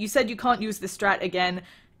worry? You said you can't use this strat again.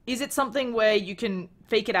 Is it something where you can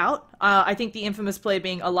fake it out? I think the infamous play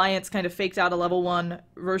being Alliance kind of faked out a level 1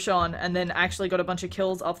 Roshan and then actually got a bunch of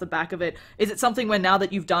kills off the back of it. Is it something where now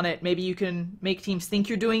that you've done it, maybe you can make teams think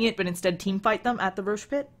you're doing it, but instead team fight them at the Rosh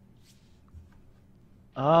pit?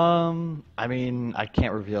 I mean, I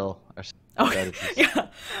can't reveal our strategies. Yeah.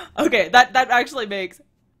 Okay, that actually makes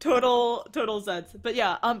total sense. But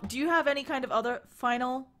yeah, do you have any kind of other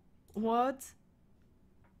final words?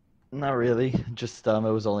 Not really. Just it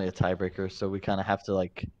was only a tiebreaker, so we kind of have to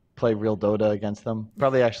like play real Dota against them.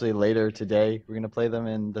 Probably actually later today we're gonna play them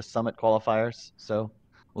in the Summit qualifiers. So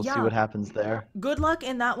we'll see what happens there. Good luck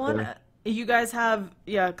in that one. Sure. You guys have,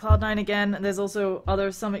 Cloud9 again. There's also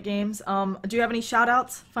other Summit games. Do you have any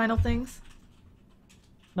shout-outs, final things?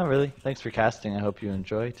 Not really. Thanks for casting. I hope you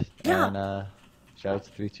enjoyed. Yeah. And shout out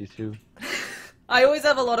to 322. I always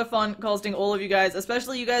have a lot of fun casting all of you guys,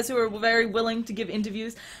 especially you guys who are very willing to give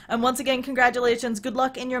interviews. And once again, congratulations. Good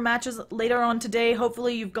luck in your matches later on today.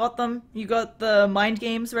 Hopefully you've got them. You got the mind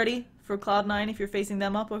games ready for Cloud9 if you're facing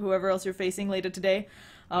them up or whoever else you're facing later today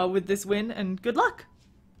with this win. And good luck.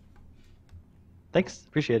 Thanks.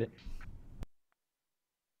 Appreciate it.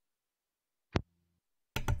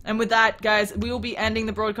 And with that, guys, we will be ending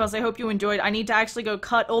the broadcast. I hope you enjoyed. I need to actually go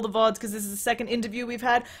cut all the VODs because this is the second interview we've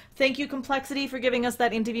had. Thank you, compLexity, for giving us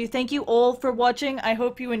that interview. Thank you all for watching. I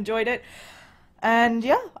hope you enjoyed it. And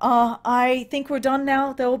yeah, I think we're done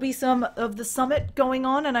now. There will be some of the summit going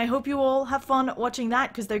on, and I hope you all have fun watching that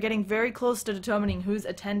because they're getting very close to determining who's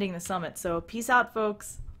attending the summit. So peace out,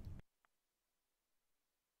 folks.